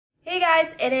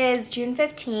guys, it is June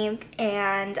 15th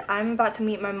and I'm about to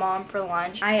meet my mom for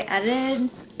lunch. I edited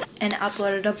and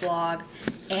uploaded a vlog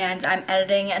and I'm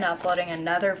editing and uploading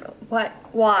another, what?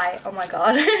 Why? Oh my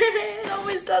god. It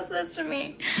always does this to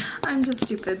me. I'm just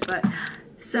stupid, but.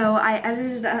 So I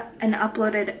edited and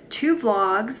uploaded 2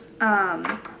 vlogs.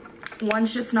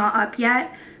 One's just not up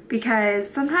yet because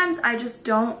sometimes I just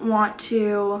don't want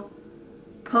to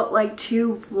put like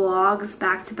 2 vlogs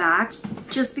back to back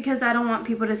just because I don't want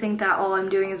people to think that all I'm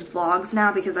doing is vlogs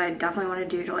now, because I definitely want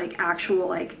to do like actual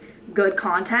like good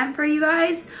content for you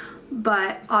guys,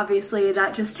 but obviously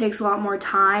that just takes a lot more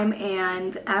time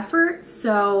and effort,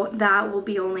 so that will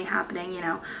be only happening, you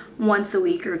know, once a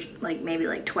week or like maybe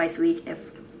like twice a week if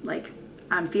like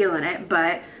I'm feeling it,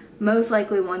 but most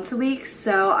likely once a week.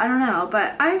 So I don't know,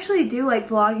 but I actually do like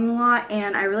vlogging a lot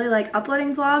and I really like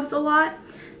uploading vlogs a lot.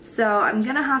 So I'm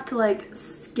gonna have to like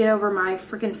get over my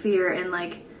freaking fear and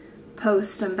like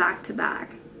post them back to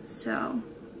back. So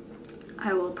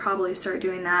I will probably start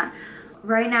doing that.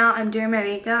 Right now I'm doing my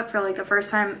makeup for like the first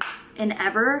time in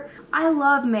ever. I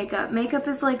love makeup. Makeup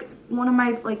is like one of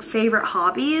my like favorite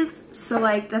hobbies. So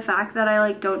like the fact that I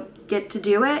like don't get to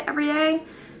do it every day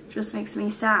just makes me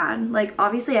sad. Like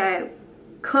obviously I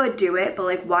could do it, but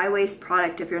like why waste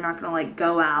product if you're not gonna like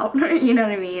go out? You know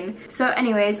what I mean? So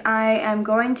anyways, I am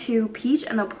going to Peach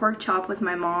and the Pork Chop with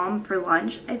my mom for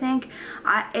lunch, I think.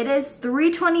 It is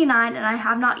 3:29 and I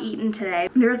have not eaten today.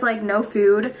 There's like no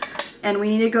food and we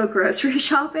need to go grocery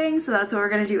shopping, so that's what we're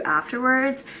gonna do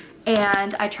afterwards.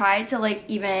 And I tried to like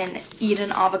even eat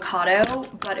an avocado,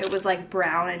 but it was like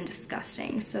brown and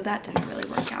disgusting, so that didn't really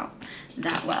work out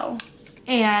that well.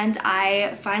 And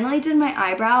I finally did my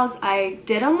eyebrows. I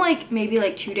did them like maybe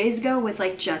like 2 days ago with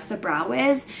like just the brow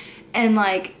wiz, and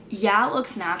like yeah, it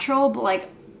looks natural, but like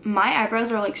my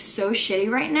eyebrows are like so shitty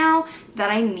right now that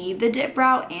I need the dip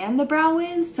brow and the brow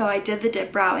wiz. So I did the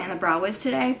dip brow and the brow wiz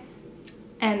today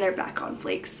and they're back on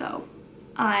fleek, so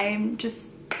I'm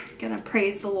just gonna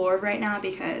praise the Lord right now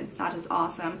because that is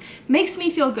awesome. Makes me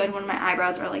feel good when my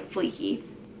eyebrows are like fleeky.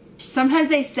 Sometimes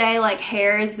they say like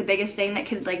hair is the biggest thing that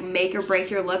could like make or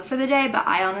break your look for the day, but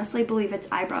I honestly believe it's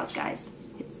eyebrows, guys.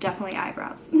 It's definitely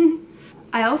eyebrows.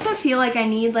 I also feel like I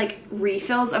need like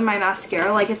refills of my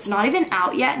mascara. Like it's not even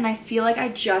out yet and I feel like I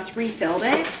just refilled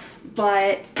it,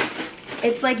 but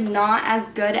it's like not as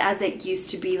good as it used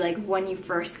to be like when you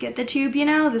first get the tube, you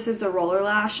know? This is the Roller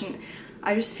Lash and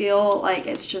I just feel like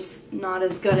it's just not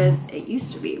as good as it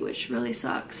used to be, which really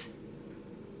sucks.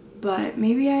 But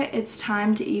maybe it's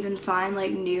time to even find like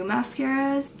new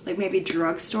mascaras, like maybe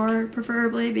drugstore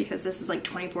preferably, because this is like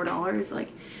 $24, like,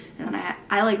 and then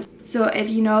I like, so if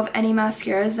you know of any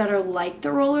mascaras that are like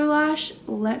the Roller Lash,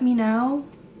 let me know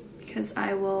because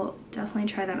I will definitely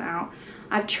try them out.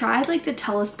 I've tried like the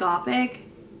telescopic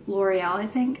L'Oreal, I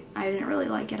think. I didn't really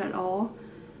like it at all.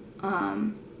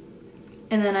 And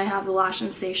then I have the Lash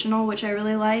Sensational, which I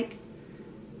really like,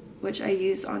 which I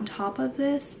use on top of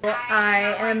this.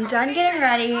 I am done getting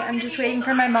ready. I'm just waiting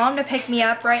for my mom to pick me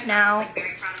up right now.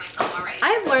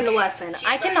 I have learned a lesson.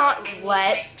 I cannot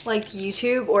let like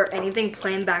YouTube or anything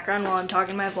play in the background while I'm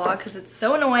talking my vlog because it's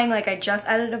so annoying. Like I just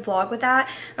edited a vlog with that.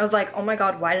 I was like, oh my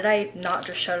god, why did I not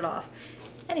just shut it off?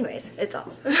 Anyways, it's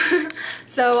off.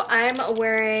 So I'm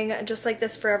wearing just like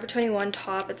this Forever 21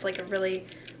 top. It's like a really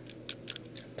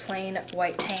plain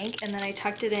white tank, and then I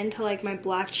tucked it into like my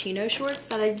black chino shorts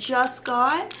that I just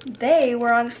got. They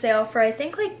were on sale for I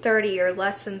think like 30 or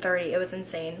less than 30. It was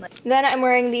insane. Then I'm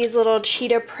wearing these little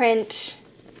cheetah print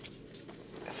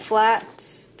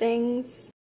flats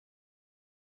things.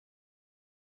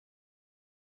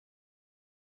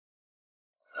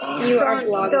 You are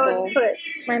vloggable.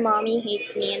 My mommy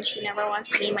hates me and she never wants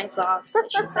to be in my vlogs. So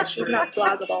she says she's not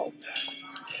vloggable.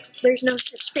 There's no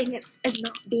such thing as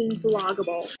not being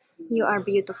vloggable. You are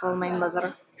beautiful, my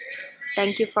mother.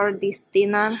 Thank you for this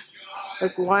dinner,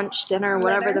 this lunch, dinner,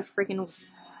 whatever the freaking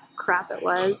crap it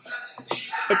was.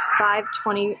 It's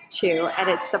 5:22 and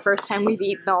it's the first time we've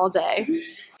eaten all day.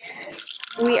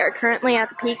 We are currently at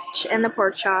the Peach and the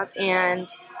Pork Chop and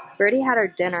we already had our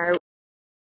dinner.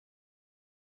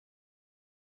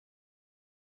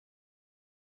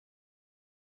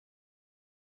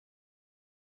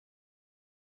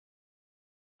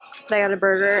 I got a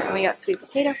burger and we got sweet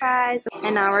potato fries,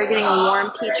 and now we're getting a warm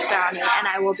peach brownie, and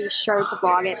I will be sure to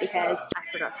vlog it because I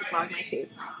forgot to vlog my food. It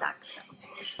sucks.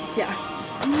 So. Yeah.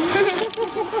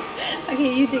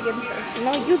 Okay, you dig in first.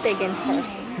 No, you dig in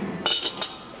first.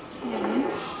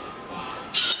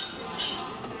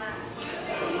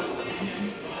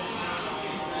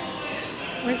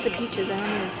 Where's the peaches? I don't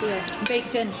even see it.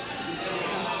 Baked in.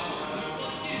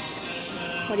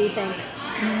 What do you think?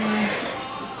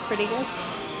 pretty good.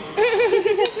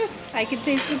 I could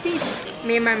taste the teeth.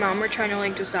 Me and my mom were trying to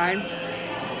like decide.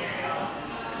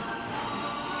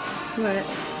 What?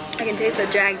 I can taste the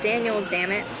Jack Daniels, damn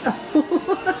it.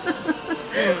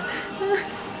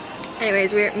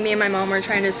 Anyways, me and my mom were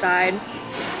trying to decide,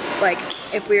 like,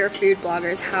 if we were food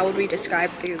bloggers, how would we describe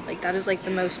food? Like, that is like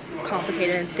the most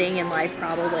complicated thing in life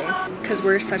probably, because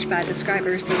we're such bad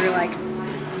describers. So we were like,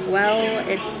 well,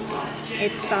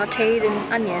 it's sauteed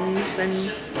in onions and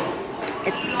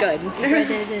it's good.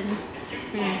 Breaded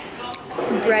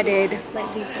and breaded,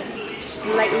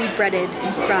 lightly breaded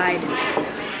and fried.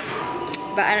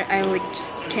 But I like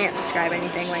just can't describe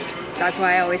anything. Like, that's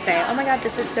why I always say, oh my god,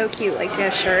 this is so cute. Like, to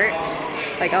get a shirt,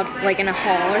 like I'll like in a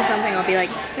haul or something, I'll be like,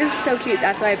 this is so cute.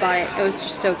 That's why I bought it. It was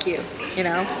just so cute. You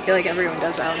know, I feel like everyone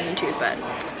does that on YouTube, but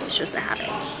it's just a habit.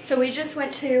 So we just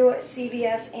went to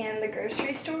CVS and the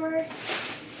grocery store,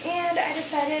 and I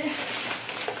decided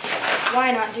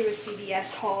why not do a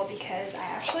CVS haul, because I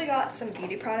actually got some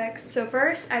beauty products. So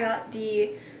first I got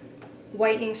the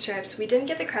whitening strips. We didn't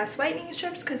get the Crest whitening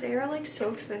strips because they are like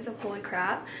so expensive, holy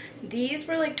crap. These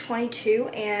were like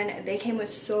 $22 and they came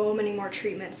with so many more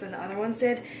treatments than the other ones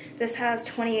did. This has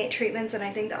 28 treatments and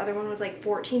I think the other one was like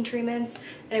 14 treatments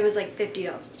and it was like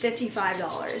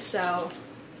 $55. So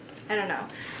I don't know.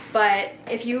 But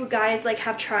if you guys like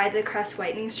have tried the Crest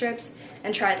whitening strips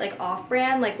and tried like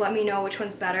off-brand, like let me know which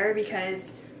one's better, because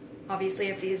obviously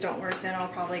if these don't work then I'll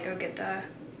probably go get the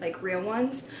like real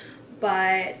ones.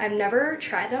 But I've never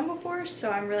tried them before,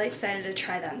 so I'm really excited to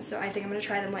try them. So I think I'm gonna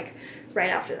try them like right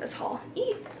after this haul.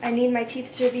 I need my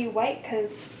teeth to be white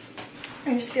because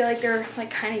I just feel like they're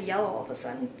like kind of yellow all of a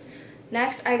sudden.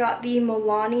 Next, I got the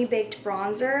Milani Baked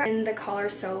Bronzer in the color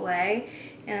Soleil,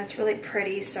 and it's really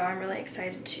pretty, so I'm really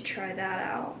excited to try that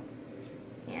out.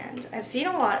 And I've seen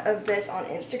a lot of this on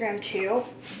Instagram too.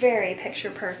 Very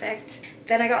picture perfect.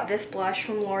 Then I got this blush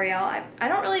from L'Oreal. I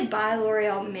don't really buy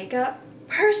L'Oreal makeup.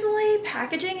 Personally,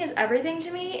 packaging is everything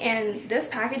to me, and this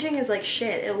packaging is like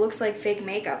shit. It looks like fake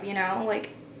makeup, you know? Like,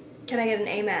 can I get an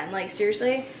amen? Like,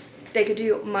 seriously, they could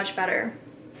do much better.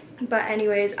 But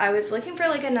anyways, I was looking for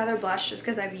like another blush just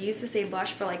because I've used the same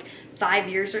blush for like 5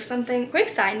 years or something. Quick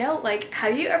side note, like,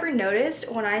 have you ever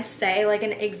noticed when I say like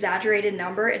an exaggerated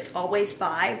number, it's always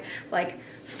 5? Like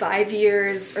 5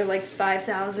 years or like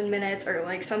 5,000 minutes or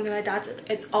like something like that.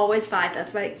 It's always 5.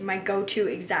 That's my go-to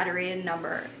exaggerated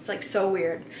number. It's like so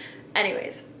weird.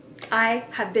 Anyways, I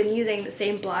have been using the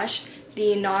same blush,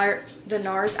 the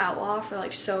NARS Outlaw, for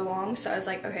like so long. So I was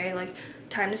like, okay, like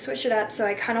time to switch it up. So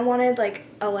I kind of wanted like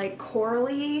a like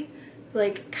corally,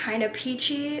 like kind of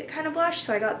peachy kind of blush.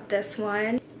 So I got this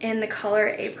one in the color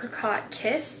Apricot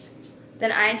Kiss.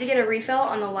 Then I had to get a refill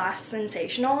on the last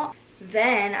Sensational.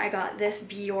 Then I got this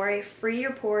Biore Free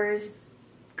Your Pores,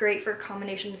 great for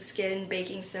combination skin,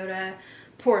 baking soda,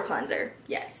 pore cleanser.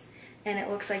 Yes. And it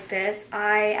looks like this.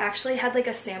 I actually had like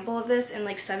a sample of this in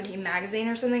like 17 magazine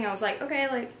or something. I was like, okay,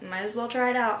 like might as well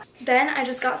try it out. Then I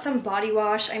just got some body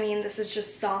wash. I mean, this is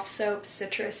just soft soap,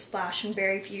 citrus, splash, and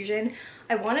berry fusion.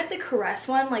 I wanted the Caress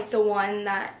one, like the one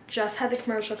that just had the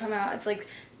commercial come out. It's like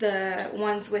the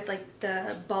ones with like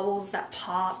the bubbles that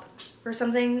pop or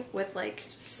something with like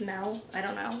smell. I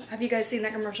don't know. Have you guys seen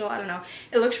that commercial? I don't know.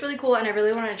 It looks really cool and I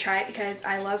really wanted to try it because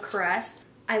I love Caress.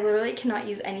 I literally cannot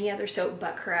use any other soap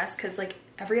but Caress because like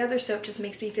every other soap just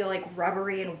makes me feel like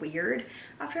rubbery and weird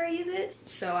after I use it.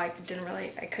 So I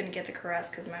couldn't get the Caress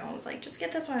because my mom was like, just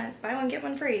get this one. It's buy one, get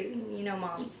one free. You know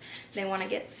moms, they want to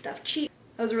get stuff cheap.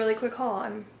 That was a really quick haul.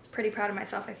 I'm pretty proud of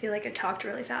myself. I feel like I talked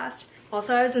really fast.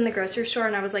 Also, I was in the grocery store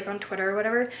and I was like on Twitter or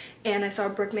whatever, and I saw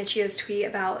Brooke Michio's tweet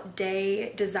about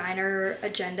day designer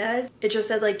agendas. It just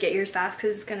said like get yours fast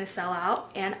because it's gonna sell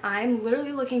out, and I'm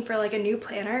literally looking for like a new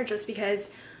planner just because,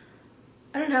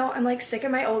 I don't know, I'm like sick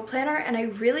of my old planner and I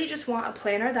really just want a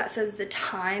planner that says the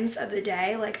times of the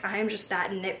day. Like I am just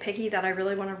that nitpicky that I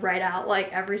really want to write out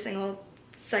like every single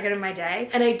second of my day.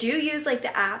 And I do use like the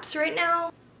apps right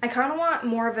now. I kind of want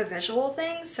more of a visual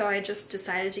thing, so I just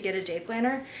decided to get a day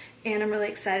planner and I'm really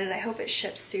excited. I hope it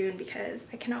ships soon because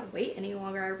I cannot wait any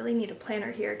longer. I really need a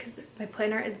planner here because my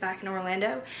planner is back in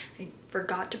Orlando. I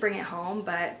forgot to bring it home,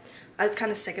 but I was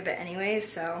kind of sick of it anyway,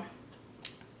 so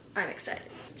I'm excited.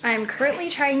 I'm currently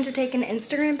trying to take an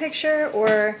Instagram picture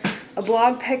or a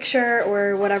blog picture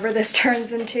or whatever this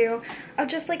turns into of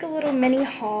just like a little mini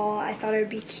haul. I thought it would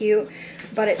be cute,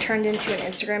 but it turned into an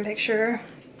Instagram picture.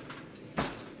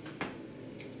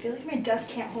 I feel like my desk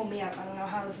can't hold me up. I don't know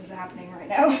how this is happening right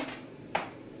now.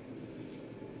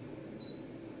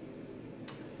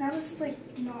 Now this is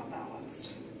like not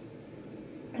balanced.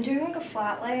 I'm doing like a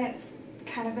flat lay and it's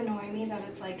kind of annoying me that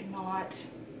it's like not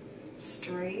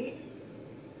straight.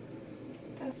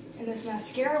 And this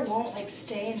mascara won't like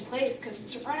stay in place because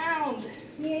it's round.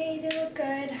 Yay, they look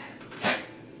good.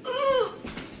 Oh.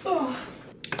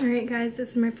 Alright guys, this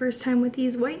is my first time with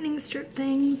these whitening strip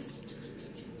things.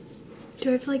 Do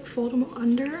I have to like fold them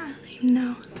under? I don't even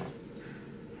know.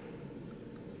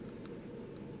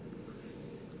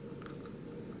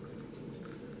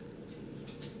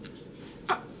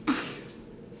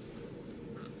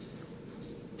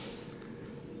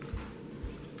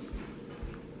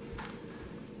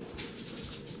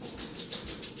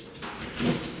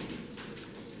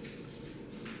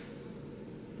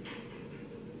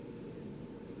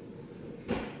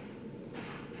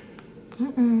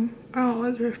 I don't know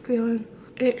what you're feeling.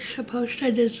 It's supposed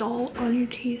to dissolve on your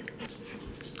teeth.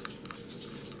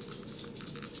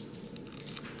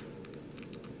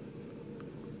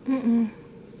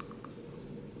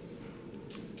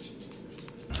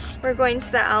 We're going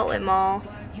to the outlet mall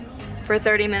for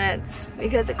 30 minutes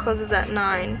because it closes at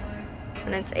 9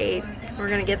 and it's 8. We're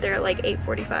gonna get there at like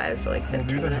 8:45, so like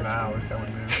 15 minutes. We'll do this now if that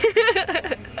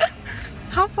would move.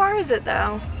 How far is it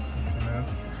though? 10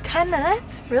 minutes. 10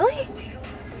 minutes? Really?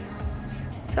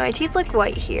 So my teeth look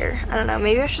white here. I don't know,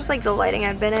 maybe it's just like the lighting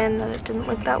I've been in that it didn't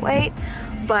look that white,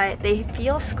 but they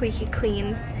feel squeaky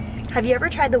clean. Have you ever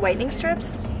tried the whitening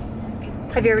strips?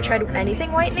 Have you ever tried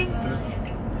anything whitening?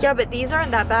 Yeah, but these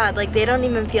aren't that bad. Like they don't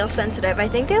even feel sensitive. I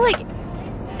think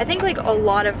like a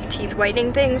lot of teeth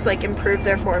whitening things like improve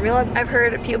their formula. I've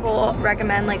heard people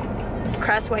recommend like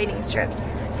Crest whitening strips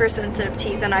for sensitive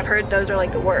teeth, and I've heard those are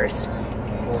like the worst.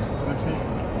 For sensitive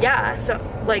teeth? Yeah, so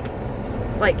like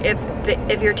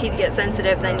if your teeth get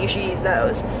sensitive, then you should use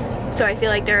those. So I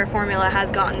feel like their formula has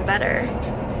gotten better.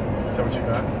 Is that what you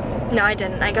got? No, I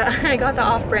didn't. I got the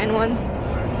off-brand ones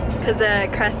because the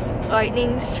Crest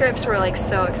whitening strips were like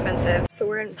so expensive. So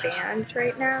we're in Vans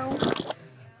right now.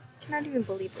 I cannot even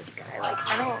believe this guy. Like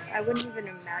I wouldn't even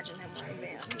imagine him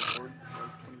wearing Vans.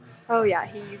 Oh yeah,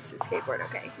 he used to skateboard.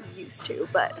 Okay, he used to,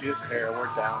 but his hair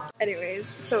worked out. Anyways,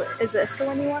 so is this the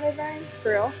one you wanted, Ryan?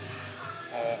 For real?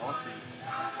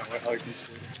 I like these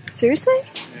two. Seriously?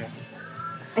 Yeah.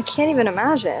 I can't even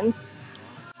imagine.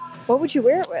 What would you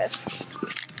wear it with?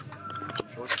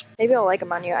 Shorts. Maybe I'll like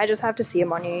them on you. I just have to see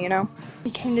them on you, you know?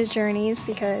 We came to Journeys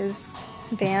because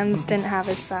Vans didn't have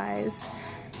his size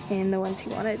in the ones he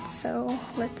wanted, so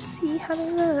let's see how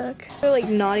they look. They're like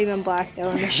not even black though,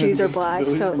 and the shoes are black,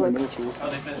 so it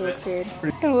looks weird.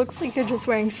 It looks like you're just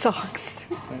wearing socks.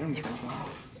 I am just wearing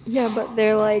socks. Yeah, but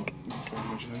they're like,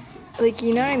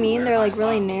 you know what I mean? They're like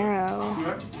really narrow.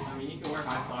 I mean, you can wear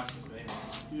high socks with Vans.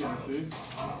 Yeah, see?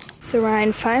 So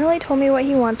Ryan finally told me what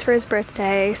he wants for his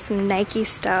birthday, some Nike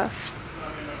stuff.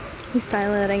 He's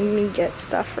finally letting me get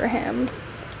stuff for him.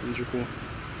 These are cool.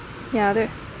 Yeah,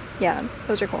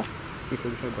 those are cool. They're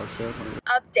 $35 set.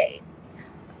 Update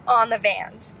on the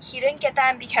Vans. He didn't get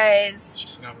them because... You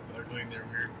just said I was ugly and they're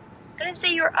weird. I didn't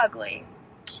say you were ugly.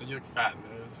 You said you look fat in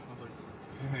those. I was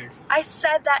like, thanks. I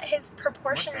said that his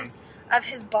proportions of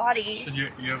his body... You said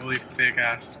you have really thick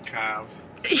ass calves.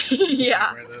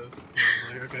 Yeah. Wear those.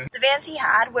 Like, okay. The Vans he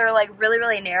had were like really,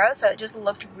 really narrow, so it just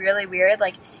looked really weird.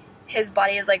 Like his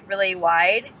body is like really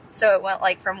wide, so it went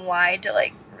like from wide to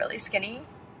like really skinny.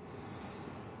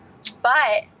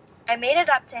 But I made it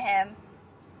up to him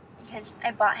because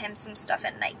I bought him some stuff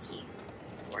at Nike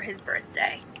for his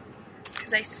birthday.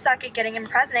 Because I suck at getting him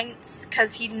presents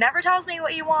because he never tells me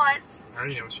what he wants. I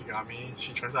already know what she got me.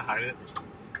 She tries to hide it.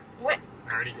 What?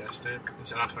 I already guessed it.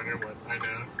 Instead of telling her what I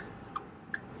know.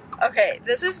 Okay,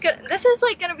 this is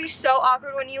like gonna be so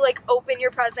awkward when you like open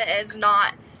your present and it's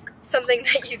not something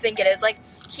that you think it is. Like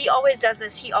he always does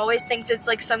this. He always thinks it's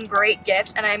like some great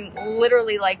gift, and I'm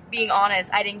literally like being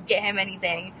honest. I didn't get him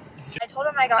anything. I told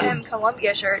him I got him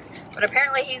Columbia shirts, but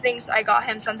apparently he thinks I got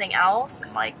him something else.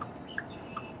 I'm like,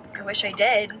 I wish I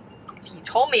did. If you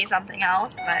told me something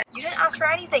else, but you didn't ask for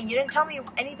anything. You didn't tell me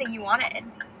anything you wanted.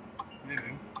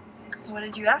 Mm-hmm. What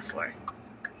did you ask for?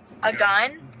 A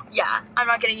gun? Yeah, I'm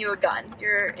not getting you a gun.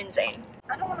 You're insane.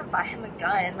 I don't want to buy him a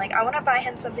gun. Like, I want to buy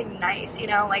him something nice, you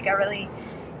know? Like, a really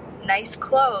nice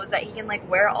clothes that he can, like,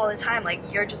 wear all the time. Like,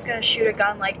 you're just gonna shoot a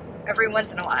gun, like, every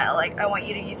once in a while. Like, I want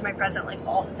you to use my present, like,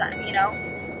 all the time, you know?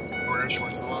 I wear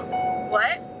shorts a lot.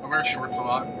 What? I wear shorts a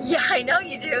lot. Yeah, I know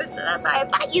you do. So that's why I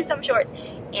bought you some shorts.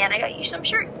 And I got you some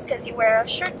shirts, because you wear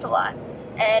shirts a lot.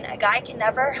 And a guy can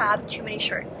never have too many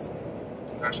shirts.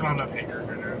 I actually don't have enough hangers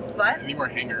right now. What? I need more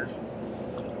hangers.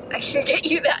 I can get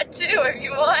you that too if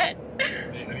you want.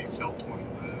 I need felt one.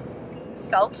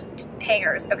 Felt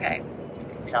hangers, okay.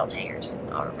 Felt hangers.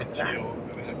 I'll remember that. Teal.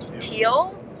 I have teal.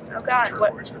 Teal? Oh god,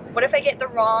 what if I get the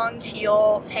wrong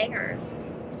teal hangers?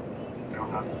 I don't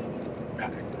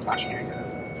have clashing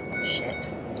hanger. Shit.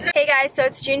 Hey guys, so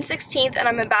it's June 16th and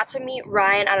I'm about to meet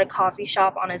Ryan at a coffee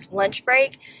shop on his lunch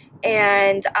break,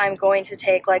 and I'm going to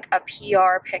take like a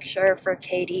PR picture for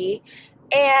Katie,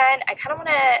 and I kind of want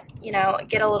to, you know,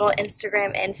 get a little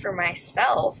Instagram in for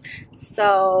myself,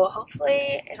 so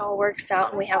hopefully it all works out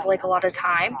and we have like a lot of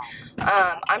time.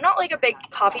 I'm not like a big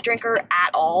coffee drinker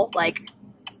at all, like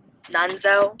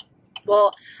nunzo.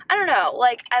 Well, I don't know,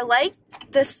 like I like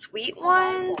the sweet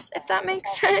ones, if that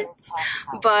makes sense,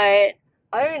 but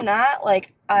other than that,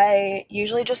 like I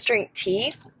usually just drink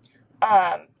tea,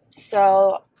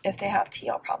 so if they have tea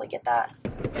I'll probably get that.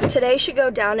 Today should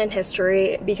go down in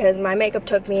history because my makeup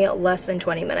took me less than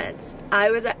 20 minutes.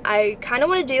 I kind of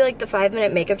want to do like the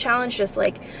 5-minute makeup challenge just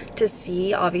like to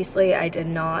see. Obviously I did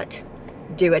not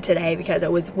do it today because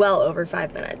it was well over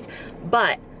 5 minutes,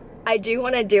 but I do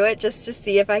want to do it just to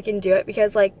see if I can do it,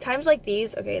 because like times like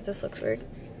these, okay, this looks weird.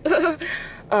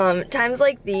 Times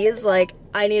like these, like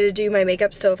I need to do my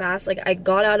makeup so fast. Like I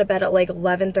got out of bed at like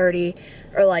 11:30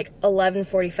 or like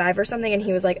 11:45 or something, and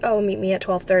he was like, oh, meet me at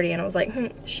 12:30, and I was like,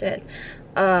 shit.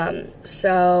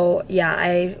 So yeah,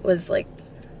 I was like,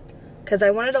 because I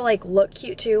wanted to like look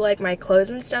cute too, like my clothes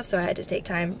and stuff, so I had to take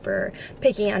time for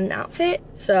picking out an outfit,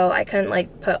 so I couldn't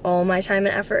like put all my time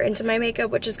and effort into my makeup,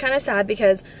 which is kind of sad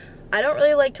because I don't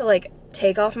really like to like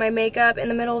take off my makeup in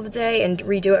the middle of the day and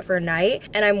redo it for a night,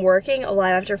 and I'm working a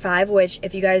Live After 5, which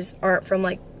if you guys aren't from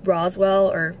like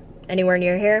Roswell or anywhere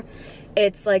near here,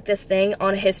 it's like this thing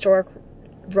on a historic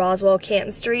Roswell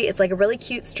Canton Street. It's like a really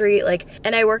cute street, like,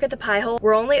 and I work at the Pie Hole.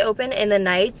 We're only open in the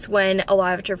nights when a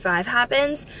Live After 5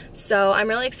 happens, so I'm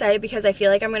really excited because I feel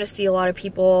like I'm gonna see a lot of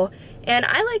people, and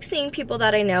I like seeing people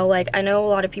that I know. Like I know a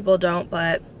lot of people don't,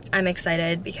 but I'm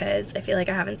excited because I feel like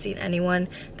I haven't seen anyone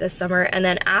this summer. And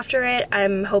then after it,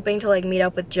 I'm hoping to like meet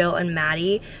up with Jill and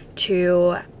Maddie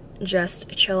to just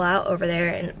chill out over there.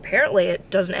 And apparently it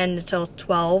doesn't end until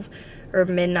 12 or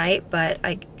midnight, but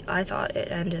I thought it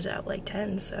ended at like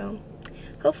 10, so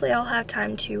hopefully I'll have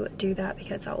time to do that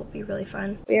because that will be really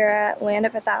fun. We are at Land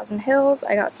of 1,000 Hills.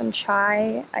 I got some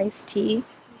chai iced tea. Me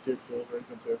too, cool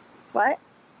arrangement too. What?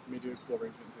 Me too, cool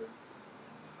arrangement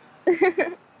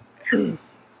too.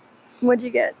 What'd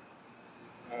you get?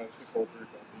 It's a cold brew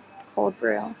coffee. Cold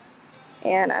brew.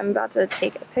 And I'm about to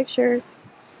take a picture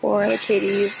for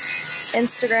Katie's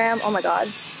Instagram. Oh my god.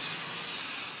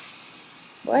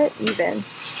 What even?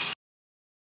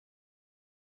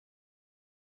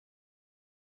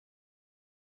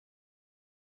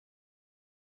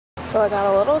 So I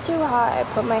got a little too hot. I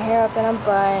put my hair up in a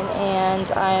bun, and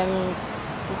I'm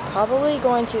probably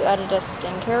going to edit a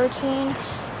skincare routine.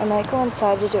 I might go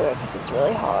inside to do it because it's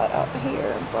really hot out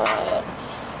here, but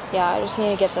yeah, I just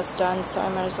need to get this done, so I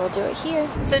might as well do it here.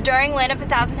 So during Land of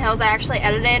 1,000 Hills, I actually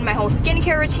edited my whole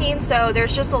skincare routine, so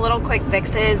there's just a little quick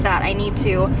fixes that I need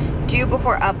to do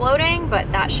before uploading,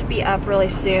 but that should be up really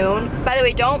soon. By the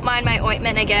way, don't mind my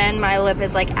ointment again. My lip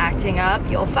is like acting up.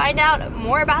 You'll find out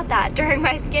more about that during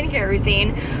my skincare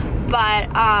routine. But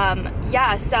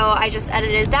yeah, so I just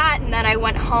edited that, and then I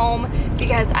went home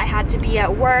because I had to be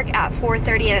at work at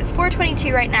 4:30, and it's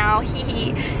 4:22 right now,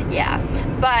 yeah.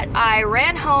 But I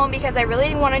ran home because I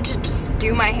really wanted to just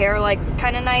do my hair like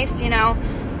kind of nice, you know,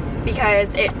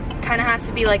 because it kind of has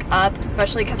to be like up,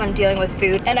 especially because I'm dealing with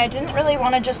food. And I didn't really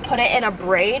want to just put it in a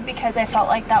braid because I felt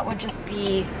like that would just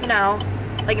be, you know,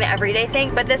 like an everyday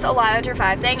thing. But this Alive After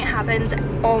 5 thing happens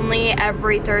only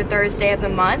every third Thursday of the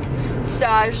month. So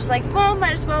I was just like, well,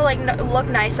 might as well like look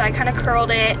nice. So I kind of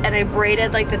curled it and I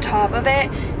braided like the top of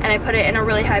it, and I put it in a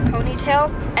really high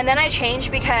ponytail. And then I changed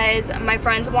because my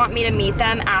friends want me to meet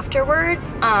them afterwards,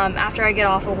 after I get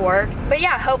off of work. But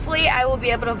yeah, hopefully I will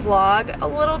be able to vlog a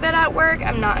little bit at work.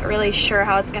 I'm not really sure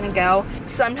how it's gonna go.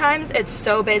 Sometimes it's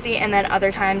so busy, and then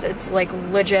other times it's like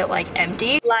legit like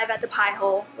empty. Live at the Pie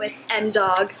Hole with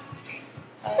M-Dog.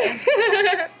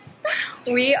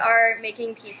 We are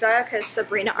making pizza because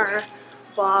Sabrina, our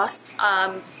boss,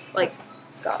 like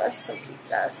got us some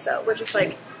pizza. So we're just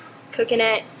like cooking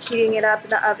it, heating it up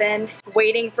in the oven,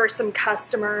 waiting for some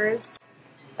customers.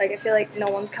 Like I feel like no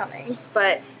one's coming,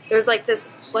 but there's like this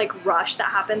like rush that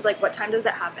happens. Like what time does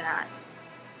it happen at?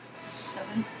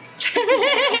 7.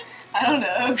 I don't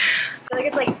know. I feel like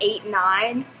it's like 8,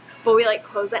 9. But we like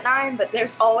close at 9, but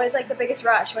there's always like the biggest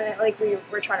rush when it, like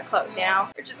we're trying to close, you know?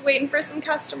 We're just waiting for some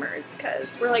customers because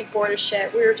we're like bored as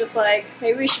shit. We were just like,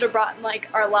 maybe we should have brought like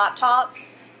our laptops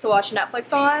to watch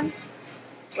Netflix on.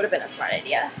 Would have been a smart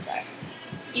idea, but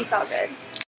you saw good.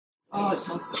 Oh, it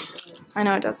smells so good. I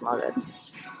know, it does smell good.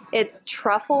 It's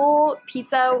truffle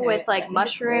pizza with like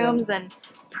mushrooms and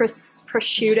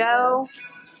prosciutto.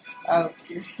 Oh,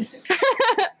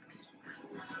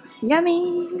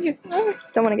 Yummy.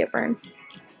 Don't want to get burned.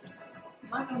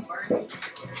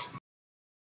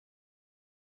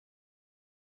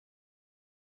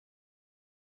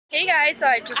 Hey guys, so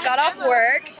I just got off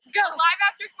work. Go live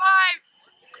after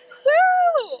 5.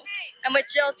 Woo! I'm with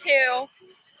Jill too.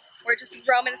 We're just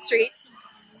roaming the streets.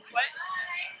 What?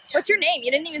 What's your name? You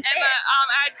didn't even say Emma, it.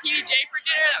 I had PB&J for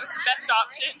dinner. That was the best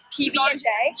option. PB&J?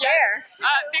 Where?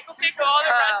 Pickle, all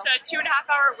the rest.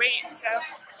 2.5-hour wait. So.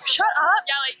 Shut up.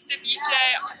 Yeah, like ceviche.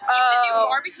 The new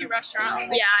barbecue restaurant.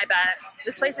 Yeah, I bet.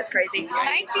 This place is crazy.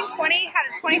 1920 had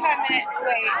a 25-minute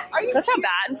wait. That's not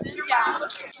bad. Yeah. I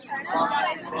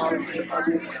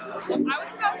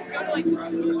was about to go to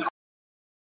like.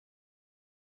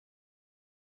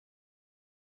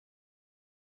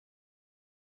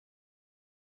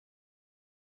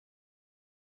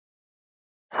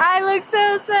 I look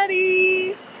so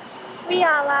sweaty. We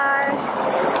all are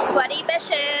sweaty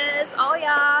bitches. Oh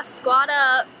yeah, squat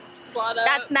up. Squat up.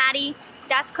 That's Maddie.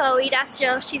 That's Chloe. That's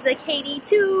Jill. She's a Katie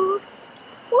too.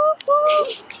 Woo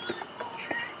woo.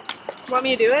 Want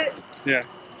me to do it? Yeah.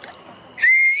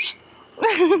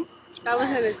 That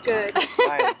wasn't as good.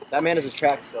 Fine. That man is a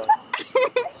track star.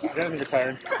 I don't think you're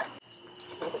tired.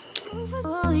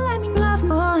 Let me love,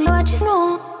 boy, what you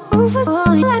know.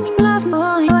 Let me love,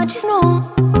 boy, what you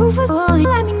know.